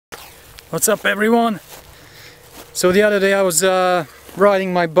What's up everyone? So the other day I was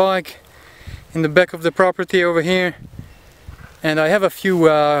riding my bike in the back of the property over here, and I have a few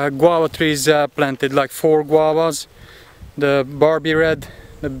guava trees planted, like 4 guavas. The Barbie red,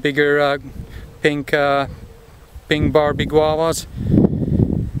 the bigger pink Barbie guavas.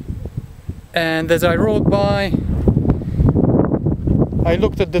 And as I rode by, I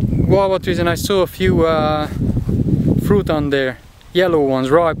looked at the guava trees and I saw a few fruit on there, yellow ones,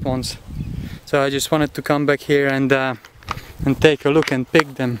 ripe ones. So I just wanted to come back here and take a look and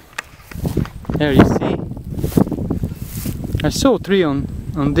pick them. There you see. I saw 3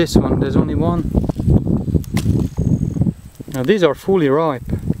 on this one. There's only 1. Now these are fully ripe.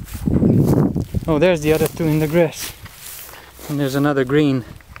 Oh, there's the other 2 in the grass. And there's another green.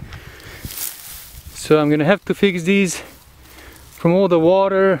 So I'm gonna have to fix these. From all the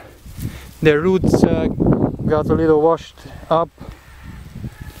water, their roots got a little washed out,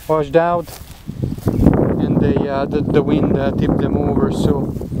 and the wind tipped them over.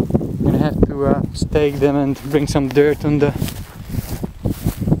 So I'm gonna have to stake them and bring some dirt on the.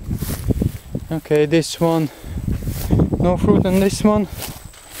 Okay, this one, no fruit on this one.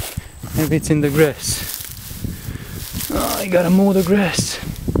 Maybe it's in the grass. Oh, I gotta mow the grass.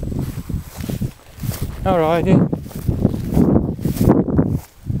 Alrighty.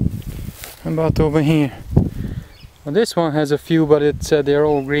 About over here. Well, this one has a few, but it's they're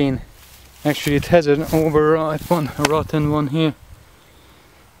all green. Actually, it has an overripe one, a rotten one here.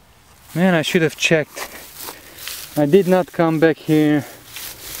 Man, I should have checked. I did not come back here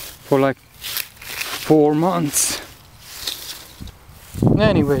for like 4 months.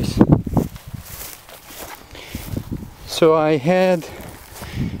 Anyways, so I had,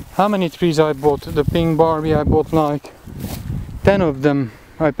 how many trees I bought? The pink Barbie, I bought like 10 of them.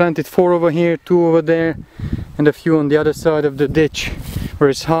 I planted 4 over here, 2 over there, and a few on the other side of the ditch where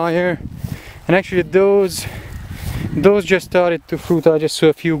it's higher. And actually those just started to fruit. I just saw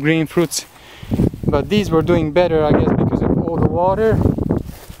a few green fruits, but these were doing better, I guess, because of all the water,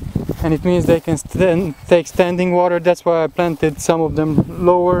 and it means they can take standing water. That's why I planted some of them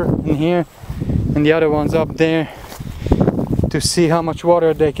lower in here and the other ones up there, to see how much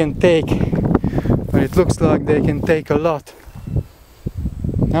water they can take. But it looks like they can take a lot.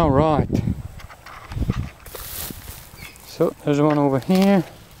 Alright, so there's one over here.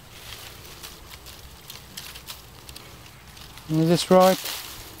 Is this ripe?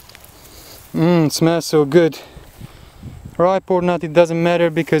 It smells so good. Ripe or not, it doesn't matter,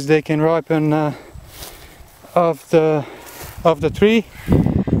 because they can ripen off the tree. So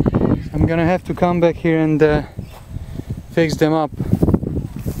I'm gonna have to come back here and fix them up.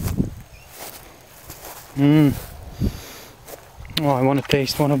 Oh, I want to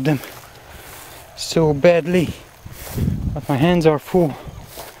taste one of them so badly, but my hands are full. I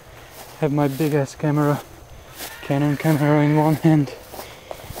have my big ass camera, Canon camera, in one hand.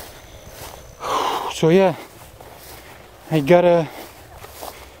 So yeah, I gotta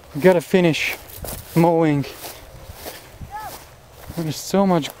finish mowing. There's so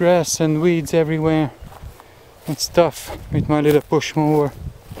much grass and weeds everywhere and stuff with my little push mower.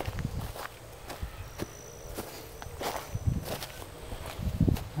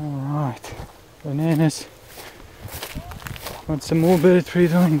 Alright, bananas. What's the mulberry tree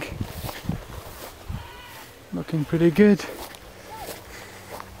doing? Looking pretty good.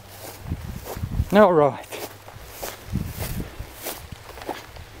 Alright.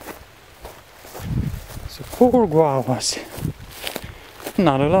 So 4 guavas.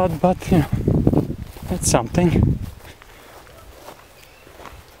 Not a lot, but you know, it's something.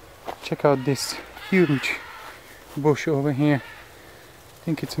 Check out this huge bush over here. I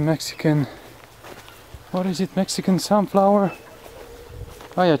think it's a Mexican, what is it, Mexican sunflower?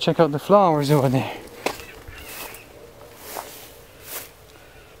 Oh yeah, check out the flowers over there.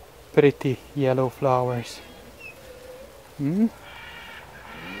 Pretty yellow flowers. I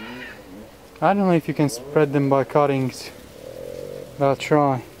don't know if you can spread them by cuttings, but I'll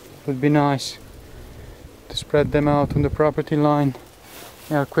try. It would be nice to spread them out on the property line.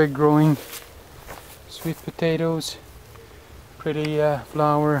 They are quick growing. Sweet potatoes. Pretty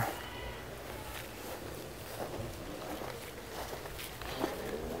flower.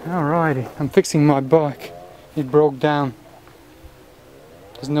 Alrighty, I'm fixing my bike. It broke down.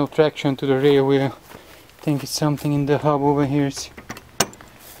 There's no traction to the rear wheel. I think it's something in the hub over here.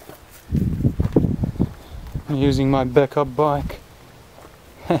 I'm using my backup bike.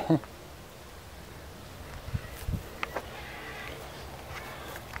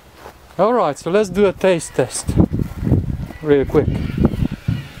 Alright, so let's do a taste test real quick.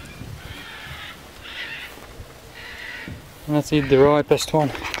 Let's eat the ripest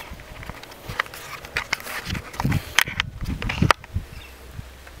one.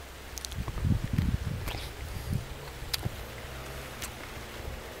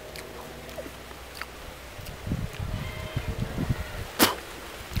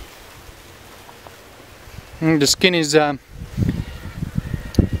 The skin is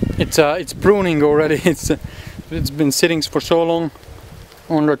it's pruning already. It's been sitting for so long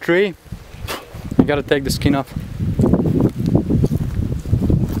on the tree. I gotta take the skin off.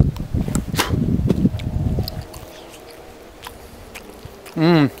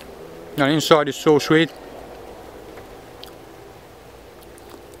 The inside is so sweet.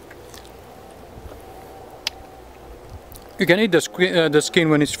 You can eat the skin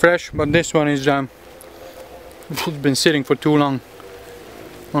when it's fresh, but this one is it's been sitting for too long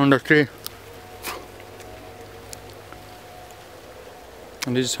on the tree.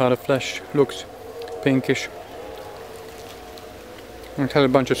 And this is how the flesh looks, pinkish. It has a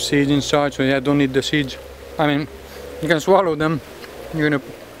bunch of seeds inside, so yeah, don't need the seeds. I mean, you can swallow them. You're gonna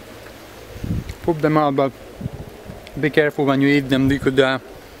poop them out, but be careful when you eat them. You could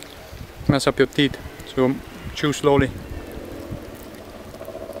mess up your teeth. So chew slowly.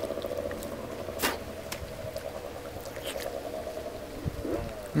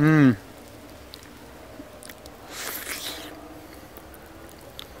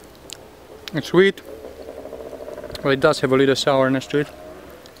 It's sweet, but it does have a little sourness to it,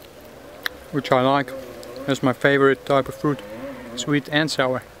 which I like. That's my favorite type of fruit, sweet and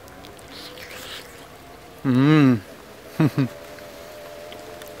sour.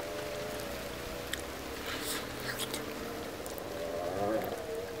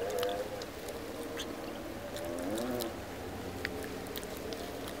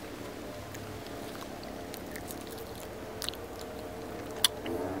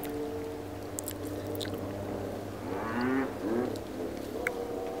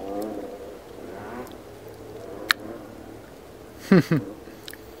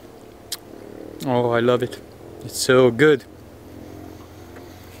 Oh, I love it. It's so good.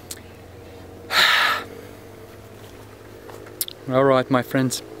 Alright, my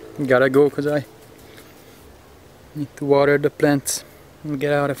friends, gotta go because I need to water the plants and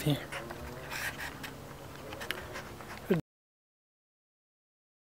get out of here.